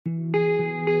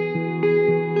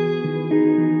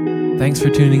Thanks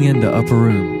for tuning in to Upper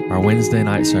Room, our Wednesday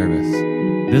night service.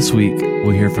 This week,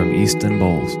 we'll hear from Easton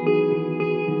Bowles. A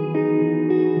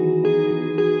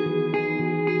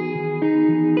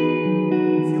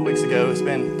few weeks ago, it's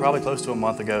been probably close to a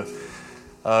month ago,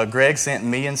 Greg sent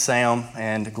me and Sam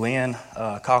and Glenn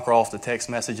Cockroft a text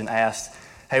message and asked,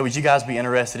 hey, would you guys be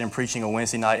interested in preaching a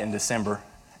Wednesday night in December?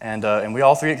 And we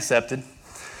all three accepted.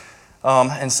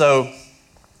 And so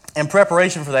in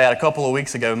preparation for that, a couple of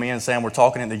weeks ago, me and Sam were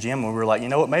talking at the gym, and we were like, you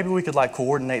know what, maybe we could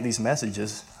coordinate these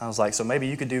messages. I was like, so maybe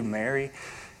you could do Mary,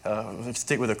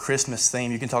 stick with a Christmas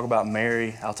theme. You can talk about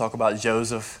Mary, I'll talk about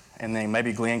Joseph, and then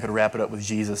maybe Glenn could wrap it up with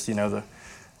Jesus, you know, the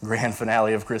grand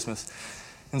finale of Christmas.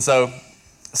 And so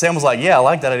Sam was like, yeah, I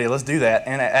like that idea, let's do that.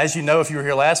 And as you know, if you were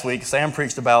here last week, Sam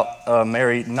preached about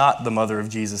Mary, not the mother of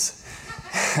Jesus.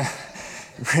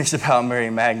 He preached about Mary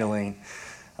Magdalene.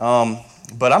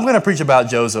 But I'm going to preach about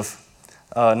Joseph,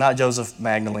 not Joseph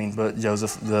Magdalene, but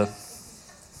Joseph, the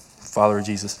father of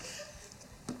Jesus.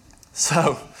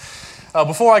 So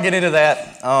before I get into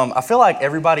that, I feel like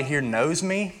everybody here knows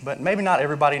me, but maybe not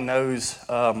everybody knows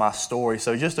my story.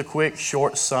 So just a quick,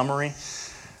 short summary.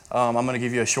 I'm going to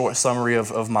give you a short summary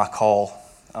of my call.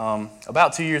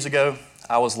 About 2 years ago,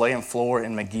 I was laying floor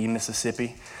in McGee,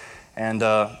 Mississippi. And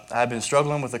I had been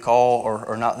struggling with the call,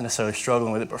 or not necessarily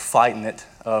struggling with it, but fighting it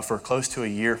for close to a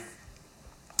year.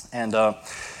 And I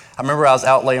remember I was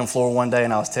out laying floor one day,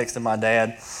 and I was texting my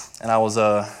dad, and I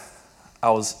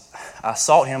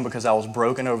sought him because I was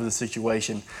broken over the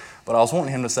situation, but I was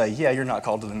wanting him to say, yeah, you're not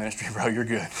called to the ministry, bro, you're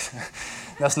good.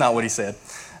 That's not what he said.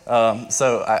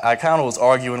 So I kind of was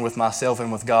arguing with myself and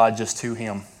with God just to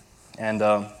him. And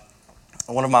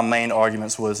one of my main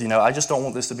arguments was, I just don't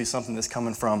want this to be something that's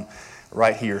coming from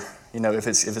right here. If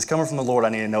it's coming from the Lord, I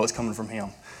need to know it's coming from Him,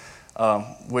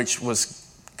 which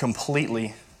was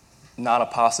completely not a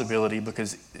possibility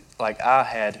because, I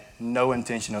had no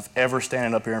intention of ever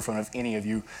standing up here in front of any of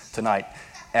you tonight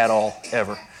at all,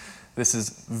 ever. This is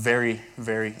very,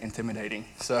 very intimidating.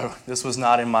 So this was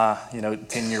not in my,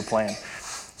 10-year plan.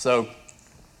 So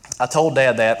I told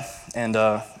Dad that,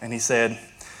 and he said,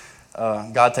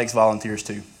 God takes volunteers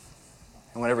too.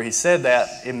 And whenever he said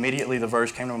that, immediately the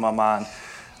verse came to my mind,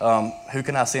 who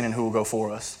can I send and who will go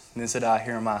for us? And then said,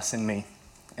 here am I, send me.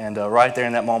 And right there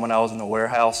in that moment, I was in the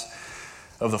warehouse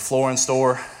of the flooring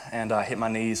store, and I hit my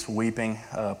knees weeping,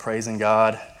 praising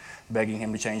God, begging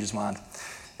him to change his mind.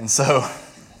 And so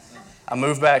I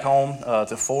moved back home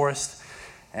to Forest,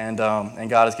 and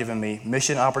God has given me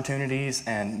mission opportunities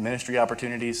and ministry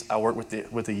opportunities. I work with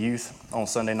the youth on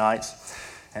Sunday nights.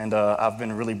 And I've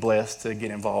been really blessed to get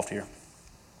involved here.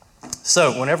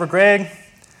 So whenever Greg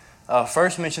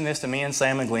first mentioned this to me and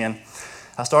Sam and Glenn,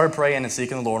 I started praying and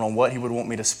seeking the Lord on what He would want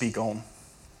me to speak on.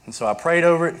 And so I prayed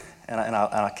over it, and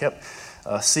I kept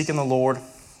seeking the Lord.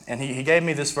 And he gave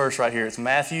me this verse right here. It's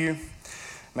Matthew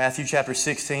chapter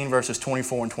 16, verses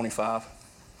 24 and 25.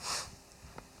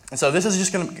 And so this is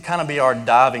just going to kind of be our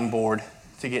diving board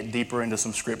to get deeper into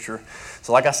some scripture.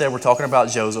 So like I said, we're talking about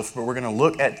Joseph, but we're going to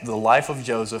look at the life of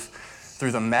Joseph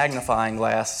through the magnifying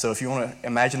glass. So if you want to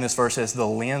imagine this verse as the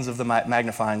lens of the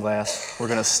magnifying glass, we're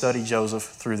going to study Joseph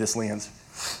through this lens.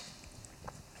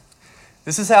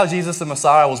 This is how Jesus the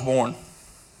Messiah was born.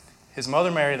 His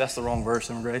mother Mary, that's the wrong verse,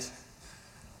 Grace.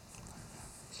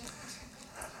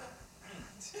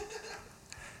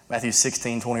 Matthew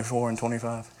 16, 24 and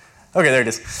 25. Okay, there it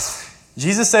is.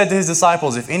 Jesus said to his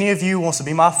disciples, if any of you wants to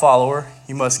be my follower,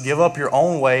 you must give up your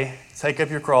own way, take up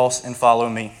your cross, and follow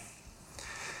me.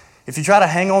 If you try to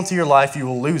hang on to your life, you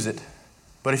will lose it.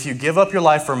 But if you give up your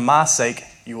life for my sake,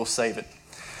 you will save it.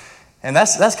 And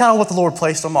that's kind of what the Lord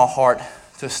placed on my heart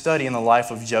to study in the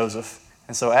life of Joseph.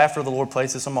 And so after the Lord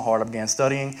placed this on my heart, I began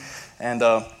studying. And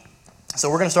so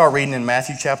we're going to start reading in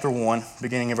Matthew chapter 1,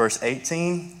 beginning in verse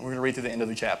 18. We're going to read through the end of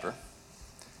the chapter.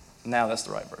 Now that's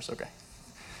the right verse, okay.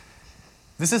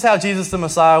 This is how Jesus the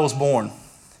Messiah was born.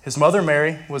 His mother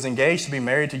Mary was engaged to be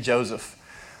married to Joseph.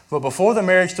 But before the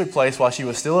marriage took place, while she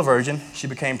was still a virgin, she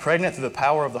became pregnant through the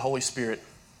power of the Holy Spirit.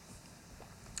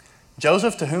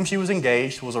 Joseph, to whom she was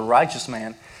engaged, was a righteous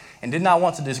man and did not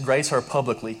want to disgrace her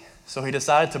publicly, so he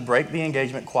decided to break the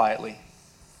engagement quietly.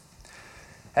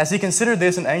 As he considered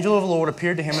this, an angel of the Lord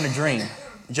appeared to him in a dream.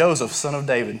 Joseph, son of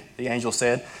David, the angel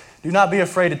said, do not be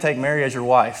afraid to take Mary as your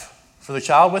wife, for the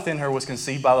child within her was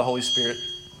conceived by the Holy Spirit.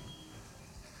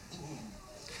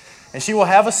 And she will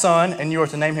have a son, and you are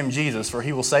to name him Jesus, for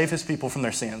he will save his people from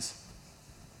their sins.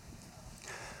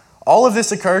 All of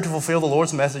this occurred to fulfill the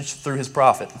Lord's message through his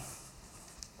prophet.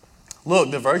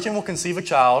 Look, the virgin will conceive a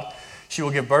child, she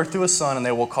will give birth to a son, and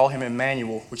they will call him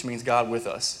Emmanuel, which means God with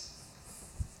us.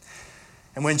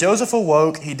 And when Joseph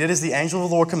awoke, he did as the angel of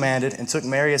the Lord commanded and took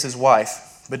Mary as his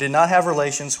wife, but did not have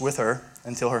relations with her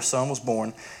until her son was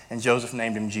born, and Joseph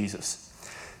named him Jesus.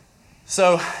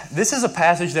 So this is a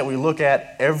passage that we look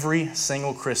at every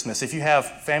single Christmas. If you have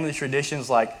family traditions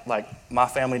like my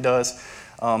family does,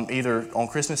 either on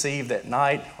Christmas Eve that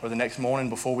night or the next morning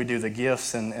before we do the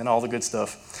gifts and all the good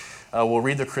stuff, we'll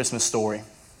read the Christmas story.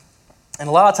 And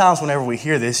a lot of times whenever we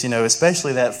hear this,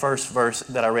 especially that first verse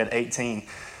that I read, 18,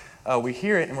 we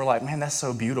hear it and we're like, man, that's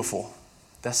so beautiful.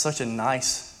 That's such a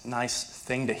nice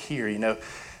thing to hear,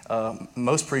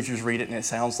 Most preachers read it and it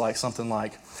sounds like something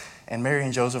like, and Mary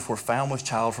and Joseph were found with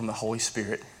child from the Holy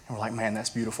Spirit. And we're like, man, that's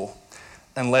beautiful.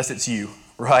 Unless it's you,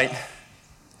 right?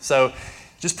 So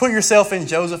just put yourself in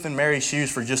Joseph and Mary's shoes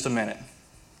for just a minute.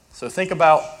 So think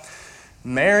about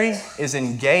Mary is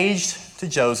engaged to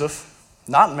Joseph,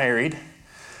 not married.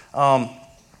 And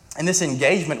this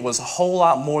engagement was a whole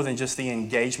lot more than just the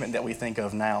engagement that we think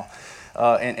of now.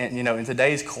 In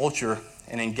today's culture,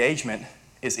 an engagement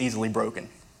is easily broken.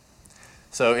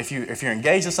 So if you're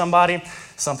engaged to somebody,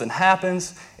 something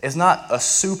happens, it's not a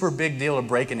super big deal to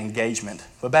break an engagement.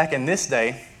 But back in this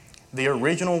day, the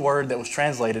original word that was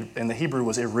translated in the Hebrew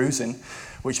was erusin,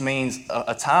 which means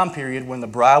a time period when the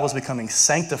bride was becoming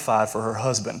sanctified for her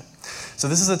husband. So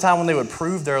this is a time when they would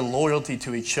prove their loyalty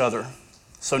to each other.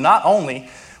 So not only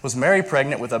was Mary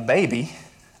pregnant with a baby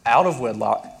out of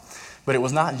wedlock, but it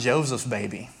was not Joseph's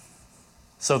baby.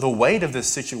 So the weight of this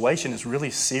situation is really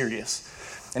serious.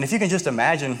 And if you can just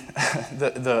imagine,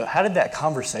 how did that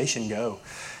conversation go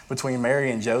between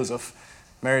Mary and Joseph?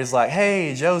 Mary's like,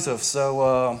 hey, Joseph,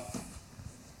 so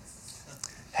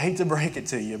hate to break it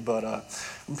to you, but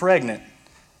I'm pregnant.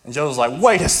 And Joseph's like,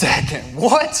 wait a second,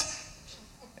 what?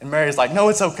 And Mary's like, no,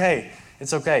 it's okay.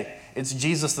 It's okay. It's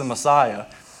Jesus the Messiah.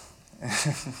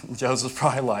 Joseph's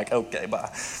probably like, okay,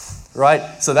 bye.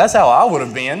 Right? So that's how I would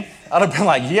have been. I'd have been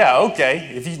like, yeah,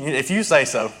 okay, if you say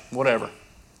so, whatever.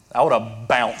 I would have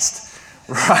bounced,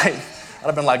 right? I'd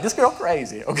have been like, this girl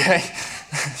crazy, okay?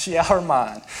 She out her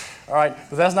mind, all right?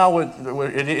 But that's not what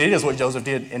it is what Joseph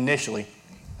did initially.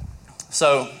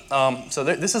 So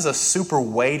this is a super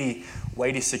weighty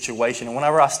situation. And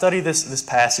whenever I study this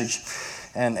passage,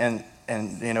 and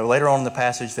later on in the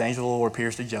passage, the angel of the Lord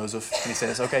appears to Joseph, and he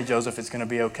says, okay, Joseph, it's going to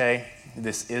be okay.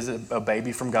 This is a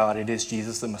baby from God. It is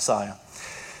Jesus the Messiah.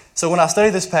 So when I study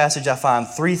this passage, I find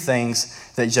three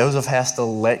things that Joseph has to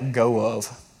let go of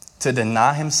to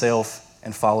deny himself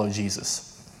and follow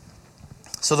Jesus.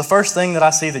 So the first thing that I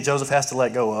see that Joseph has to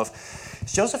let go of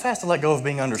is Joseph has to let go of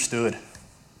being understood.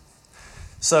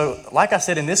 So like I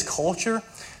said, in this culture,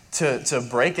 to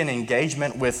break an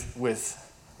engagement with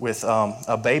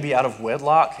a baby out of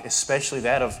wedlock, especially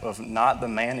that of not the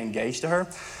man engaged to her,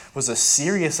 was a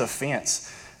serious offense.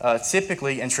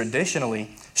 Typically and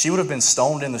traditionally, she would have been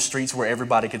stoned in the streets where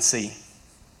everybody could see.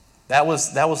 That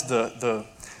was the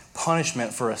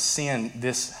punishment for a sin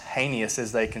this heinous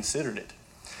as they considered it.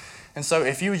 And so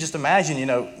if you would just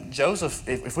imagine, Joseph,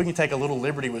 if we can take a little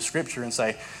liberty with Scripture and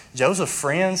say, Joseph's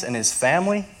friends and his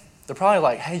family, they're probably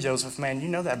like, hey, Joseph, man, you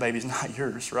know that baby's not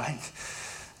yours, right?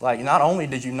 Like, not only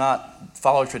did you not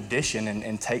follow tradition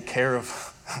and take care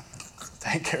of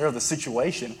the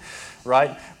situation,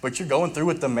 right? But you're going through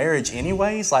with the marriage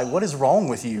anyways. Like, what is wrong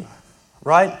with you,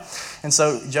 right? And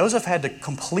so Joseph had to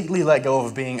completely let go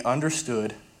of being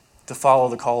understood to follow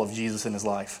the call of Jesus in his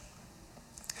life.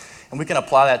 And we can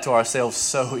apply that to ourselves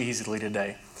so easily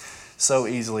today. So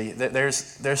easily.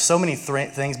 There's so many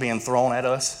things being thrown at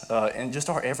us in just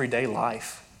our everyday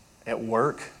life, at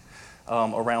work,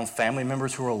 around family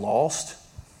members who are lost.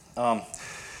 Let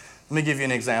me give you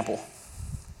an example.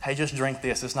 Hey, just drink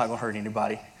this. It's not going to hurt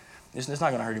anybody. It's not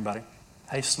going to hurt anybody.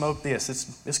 Hey, smoke this.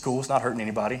 It's cool. It's not hurting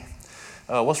anybody.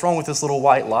 What's wrong with this little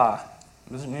white lie?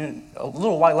 A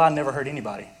little white lie never hurt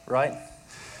anybody, right?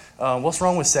 What's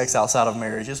wrong with sex outside of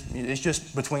marriage? It's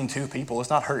just between two people. It's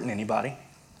not hurting anybody,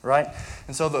 right?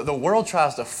 And so the world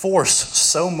tries to force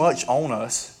so much on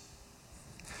us,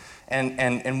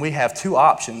 and we have two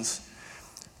options.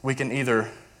 We can either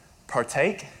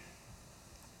partake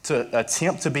to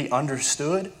attempt to be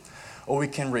understood, or we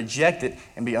can reject it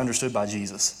and be understood by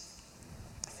Jesus.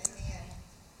 Amen.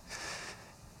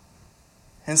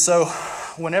 And so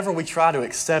whenever we try to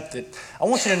accept it, I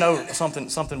want you to know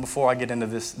something before I get into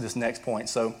this next point.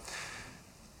 So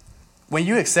when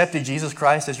you accepted Jesus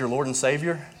Christ as your Lord and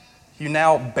Savior, you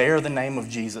now bear the name of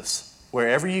Jesus.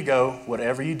 Wherever you go,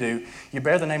 whatever you do, you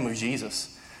bear the name of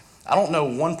Jesus. I don't know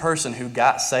one person who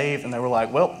got saved and they were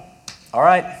like, well, all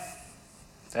right,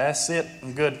 that's it,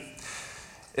 I'm good.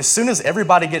 As soon as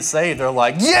everybody gets saved, they're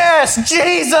like, yes,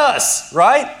 Jesus,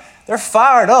 right? They're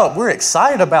fired up. We're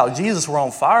excited about Jesus. We're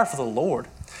on fire for the Lord.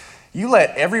 You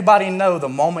let everybody know the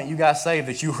moment you got saved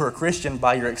that you were a Christian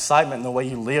by your excitement and the way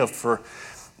you lived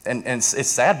and it's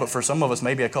sad, but for some of us,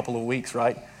 maybe a couple of weeks,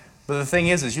 right? But the thing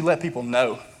is you let people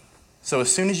know. So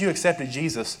as soon as you accepted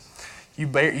Jesus, you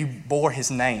bore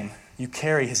his name. You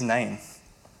carry his name.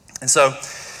 And so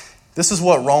this is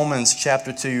what Romans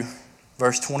chapter 2,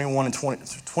 verse 21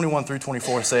 through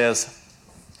 24 says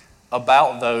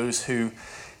about those who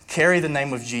carry the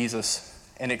name of Jesus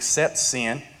and accept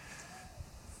sin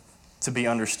to be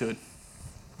understood.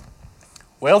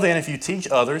 Well then, if you teach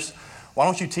others, why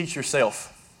don't you teach yourself?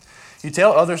 You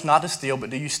tell others not to steal, but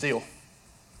do you steal?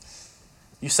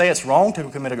 You say it's wrong to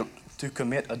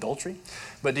commit adultery,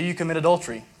 but do you commit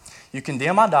adultery? You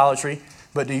condemn idolatry,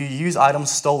 but do you use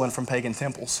items stolen from pagan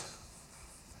temples?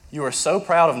 You are so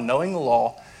proud of knowing the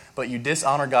law, but you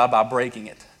dishonor God by breaking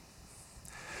it.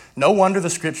 No wonder the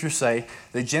scriptures say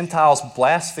the Gentiles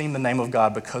blaspheme the name of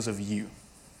God because of you.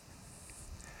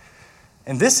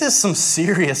 And this is some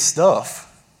serious stuff.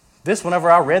 Whenever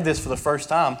I read this for the first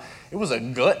time, it was a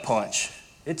gut punch.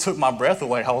 It took my breath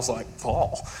away. I was like,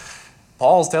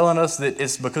 Paul's telling us that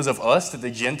it's because of us that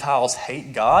the Gentiles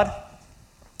hate God.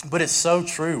 But it's so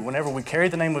true. Whenever we carry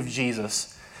the name of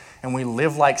Jesus and we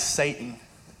live like Satan,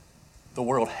 the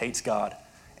world hates God,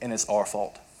 and it's our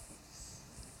fault.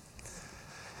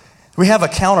 We have a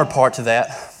counterpart to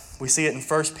that. We see it in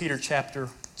 1 Peter chapter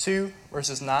 2,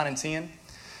 verses 9 and 10.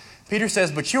 Peter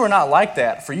says, "But you are not like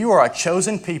that, for you are a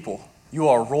chosen people. You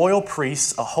are royal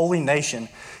priests, a holy nation,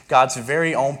 God's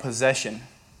very own possession.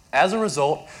 As a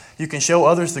result, you can show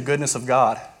others the goodness of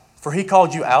God, for he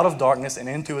called you out of darkness and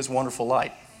into his wonderful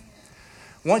light.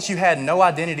 Once you had no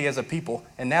identity as a people,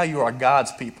 and now you are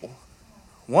God's people.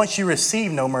 Once you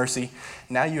received no mercy,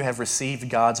 now you have received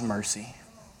God's mercy."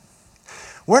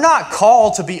 We're not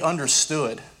called to be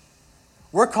understood.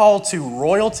 We're called to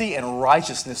royalty and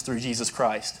righteousness through Jesus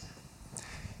Christ.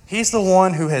 He's the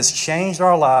one who has changed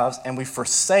our lives, and we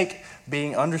forsake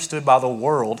being understood by the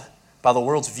world, by the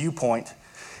world's viewpoint,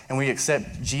 and we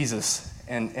accept Jesus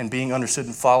and being understood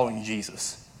and following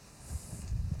Jesus.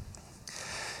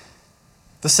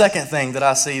 The second thing that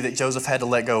I see that Joseph had to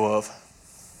let go of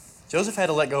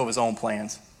his own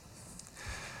plans.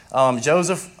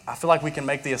 Joseph, I feel like we can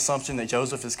make the assumption that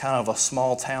Joseph is kind of a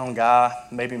small town guy.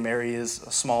 Maybe Mary is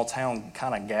a small town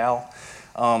kind of gal.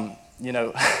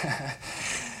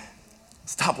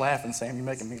 Stop laughing, Sam. You're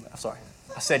making me laugh. Sorry.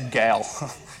 I said gal.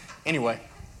 Anyway.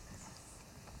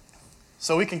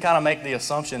 So we can kind of make the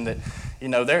assumption that,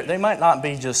 they might not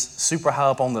be just super high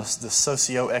up on the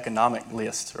socioeconomic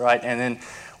list, right? And then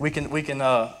we can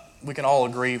all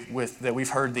agree with that. We've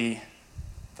heard the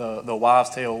wives'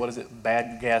 tale. What is it?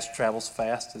 Bad gas travels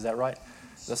fast. Is that right?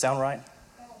 Does that sound right?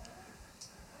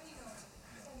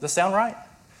 Does that sound right?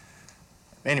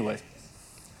 Anyway.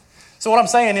 So what I'm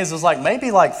saying is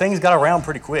maybe things got around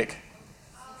pretty quick.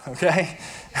 Okay?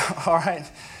 All right?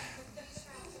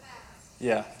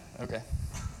 Yeah, okay.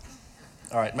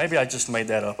 All right, maybe I just made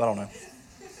that up. I don't know.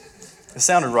 It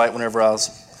sounded right whenever I was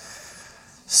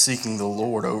seeking the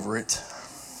Lord over it.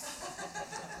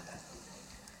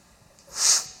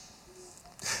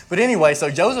 But anyway, so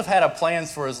Joseph had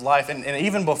plans for his life, and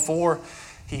even before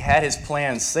he had his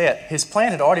plan set, his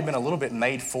plan had already been a little bit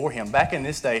made for him. Back in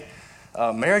this day,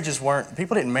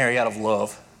 people didn't marry out of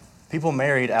love. People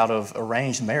married out of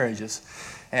arranged marriages.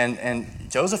 And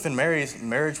Joseph and Mary's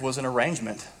marriage was an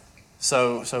arrangement.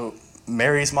 So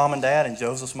Mary's mom and dad and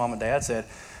Joseph's mom and dad said,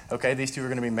 okay, these two are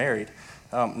going to be married.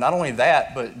 Not only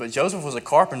that, but Joseph was a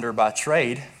carpenter by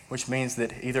trade, which means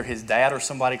that either his dad or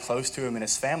somebody close to him in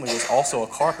his family was also a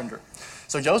carpenter.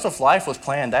 So Joseph's life was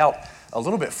planned out a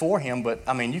little bit for him, but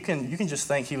you can just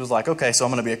think he was like, okay, so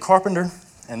I'm going to be a carpenter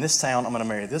in this town. I'm going to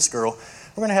marry this girl.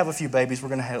 We're going to have a few babies. We're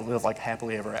going to live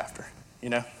happily ever after.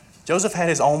 Joseph had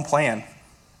his own plan.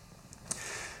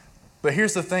 But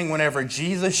here's the thing, whenever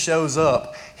Jesus shows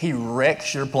up, he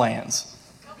wrecks your plans.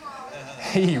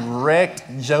 He wrecked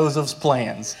Joseph's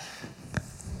plans.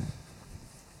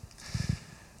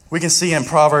 We can see in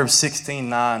Proverbs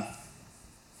 16:9,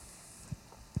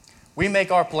 we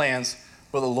make our plans,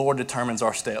 but the Lord determines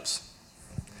our steps.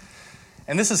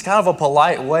 And this is kind of a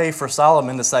polite way for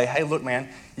Solomon to say, hey, look, man,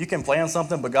 you can plan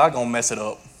something, but God gonna mess it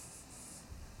up.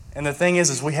 And the thing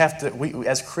is we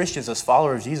as Christians, as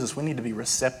followers of Jesus, we need to be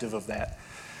receptive of that.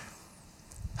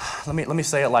 Let me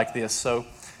say it like this. So,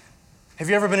 have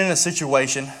you ever been in a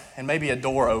situation and maybe a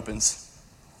door opens?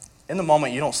 In the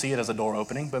moment, you don't see it as a door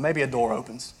opening, but maybe a door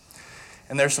opens.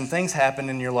 And there's some things happen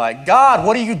and you're like, God,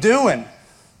 what are you doing?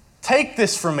 Take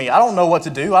this from me. I don't know what to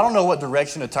do. I don't know what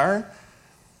direction to turn.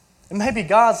 And maybe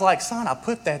God's like, son, I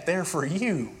put that there for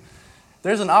you.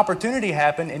 There's an opportunity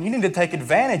happen, and you need to take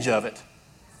advantage of it.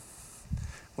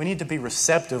 We need to be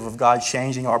receptive of God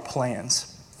changing our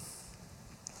plans.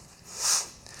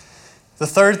 The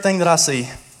third thing that I see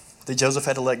that Joseph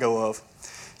had to let go of,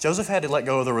 Joseph had to let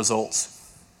go of the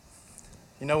results.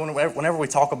 You know, whenever we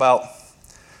talk about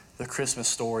the Christmas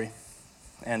story,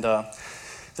 and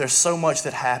there's so much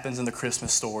that happens in the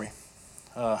Christmas story.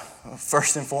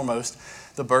 First and foremost,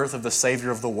 the birth of the Savior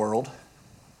of the world.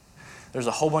 There's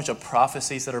a whole bunch of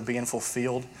prophecies that are being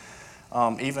fulfilled,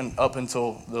 even up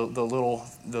until the little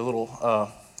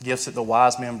gifts that the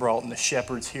wise men brought and the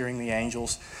shepherds hearing the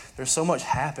angels. There's so much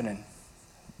happening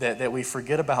that we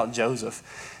forget about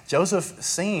Joseph. Joseph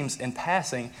seems, in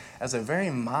passing, as a very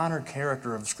minor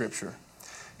character of Scripture.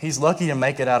 He's lucky to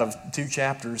make it out of 2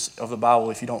 chapters of the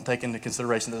Bible if you don't take into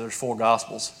consideration that there's 4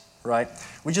 Gospels, right?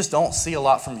 We just don't see a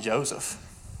lot from Joseph.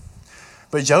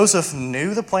 But Joseph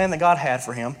knew the plan that God had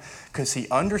for him because he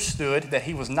understood that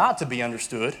he was not to be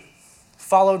understood,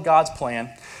 followed God's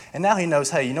plan, and now he knows,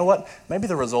 hey, you know what? Maybe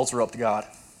the results are up to God.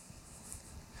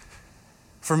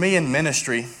 For me in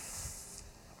ministry,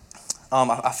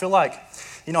 I feel like,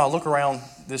 you know, I look around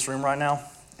this room right now,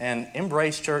 and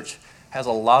Embrace Church has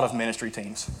a lot of ministry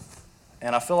teams.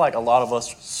 And I feel like a lot of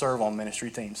us serve on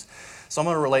ministry teams. So I'm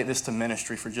going to relate this to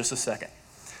ministry for just a second.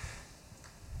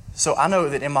 So I know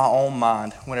that in my own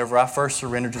mind, whenever I first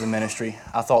surrendered to the ministry,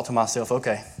 I thought to myself,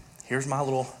 okay, here's my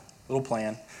little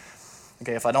plan.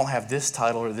 Okay, if I don't have this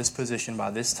title or this position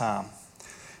by this time,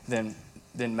 then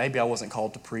maybe I wasn't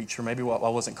called to preach, or maybe I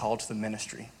wasn't called to the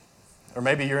ministry. Or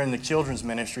maybe you're in the children's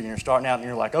ministry and you're starting out and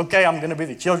you're like, okay, I'm going to be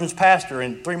the children's pastor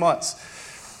in 3 months,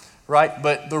 right?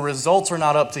 But the results are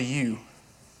not up to you.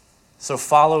 So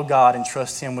follow God and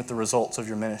trust Him with the results of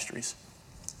your ministries.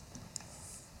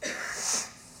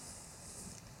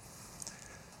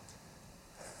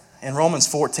 In Romans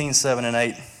 14, 7 and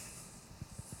 8,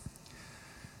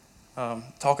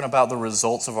 talking about the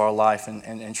results of our life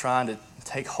and trying to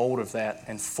take hold of that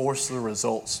and force the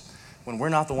results. When we're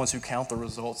not the ones who count the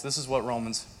results, this is what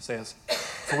Romans says.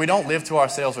 For we don't live to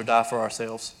ourselves or die for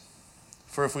ourselves.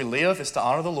 For if we live, it's to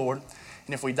honor the Lord.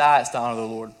 And if we die, it's to honor the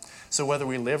Lord. So whether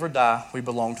we live or die, we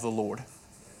belong to the Lord.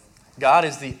 God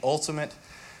is the ultimate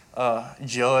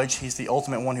judge. He's the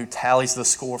ultimate one who tallies the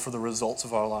score for the results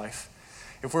of our life.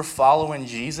 If we're following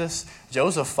Jesus,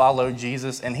 Joseph followed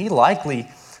Jesus, and he likely,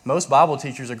 most Bible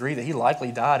teachers agree that he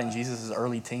likely died in Jesus'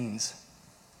 early teens.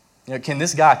 You know, can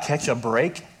this guy catch a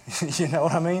break? You know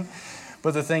what I mean?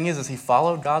 But the thing is he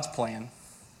followed God's plan,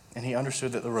 and he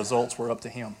understood that the results were up to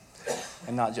him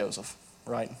and not Joseph,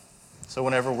 right? So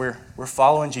whenever we're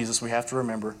following Jesus, we have to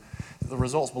remember that the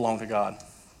results belong to God.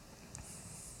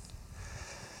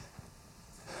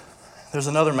 There's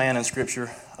another man in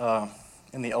Scripture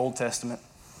in the Old Testament.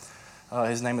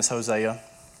 His name is Hosea.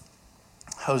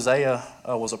 Hosea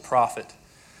was a prophet,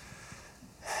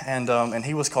 and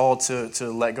he was called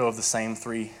to let go of the same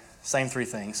three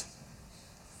things.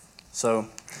 So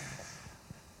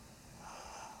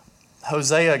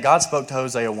God spoke to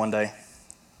Hosea one day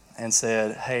and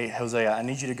said, hey, Hosea, I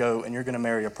need you to go and you're going to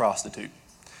marry a prostitute.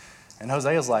 And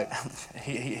Hosea's like,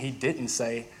 he didn't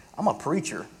say, I'm a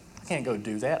preacher. I can't go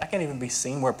do that. I can't even be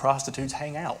seen where prostitutes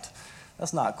hang out.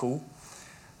 That's not cool.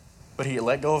 But he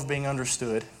let go of being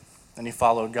understood and he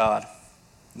followed God.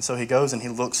 And so he goes and he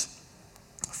looks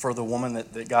for the woman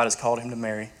that God has called him to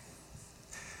marry.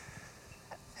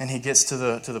 And he gets to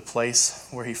the place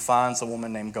where he finds a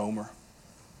woman named Gomer.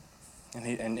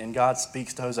 And God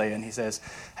speaks to Hosea and he says,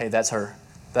 hey, that's her.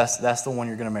 That's the one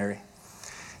you're going to marry.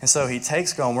 And so he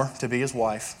takes Gomer to be his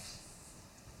wife.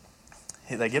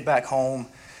 They get back home.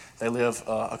 They live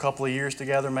a couple of years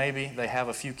together maybe. They have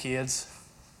a few kids.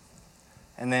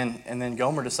 And then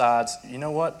Gomer decides, you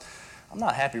know what? I'm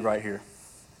not happy right here.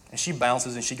 And she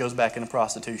bounces and she goes back into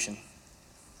prostitution.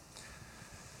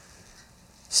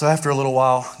 So after a little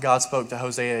while, God spoke to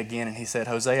Hosea again, and he said,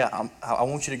 Hosea, I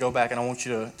want you to go back, and I want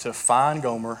you to find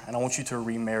Gomer, and I want you to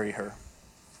remarry her.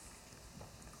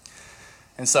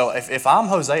 And so if I'm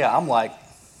Hosea, I'm like,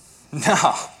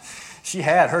 no, she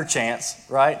had her chance,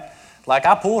 right? Like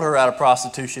I pulled her out of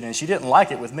prostitution, and she didn't like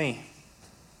it with me.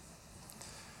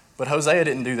 But Hosea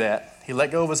didn't do that. He let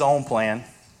go of his own plan,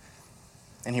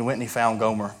 and he went and he found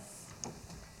Gomer.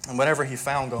 And whenever he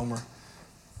found Gomer,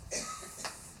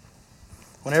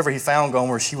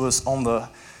 she was on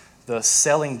the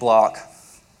selling block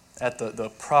at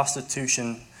the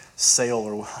prostitution sale,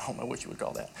 or I don't know what you would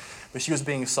call that. But she was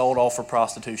being sold off for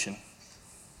prostitution.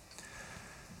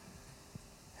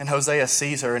 And Hosea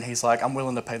sees her and he's like, I'm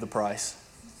willing to pay the price.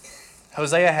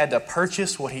 Hosea had to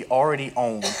purchase what he already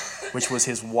owned which was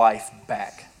his wife,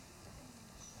 back.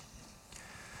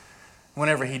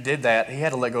 Whenever he did that, he had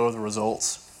to let go of the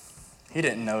results. He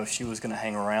didn't know if she was going to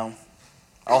hang around.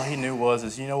 All he knew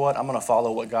was, you know what, I'm going to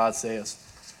follow what God says.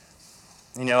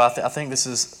 You know, I think this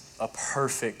is a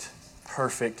perfect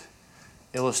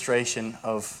illustration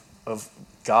of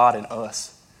God and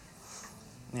us.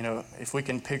 You know, if we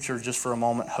can picture just for a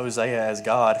moment Hosea as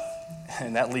God,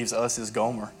 and that leaves us as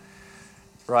Gomer,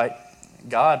 right?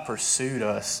 God pursued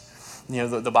us. You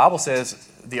know, the Bible says,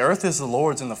 the earth is the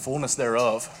Lord's and the fullness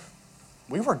thereof.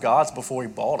 We were God's before he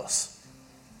bought us.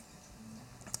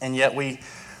 And yet we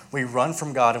run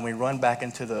from God and we run back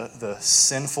into the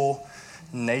sinful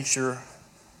nature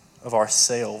of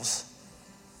ourselves.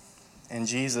 And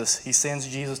Jesus, he sends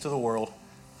Jesus to the world.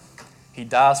 He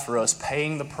dies for us,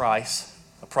 paying the price,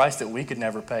 a price that we could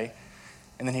never pay.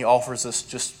 And then he offers us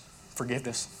just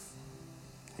forgiveness.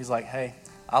 He's like, hey,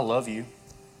 I love you.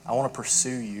 I want to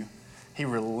pursue you. He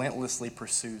relentlessly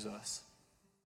pursues us.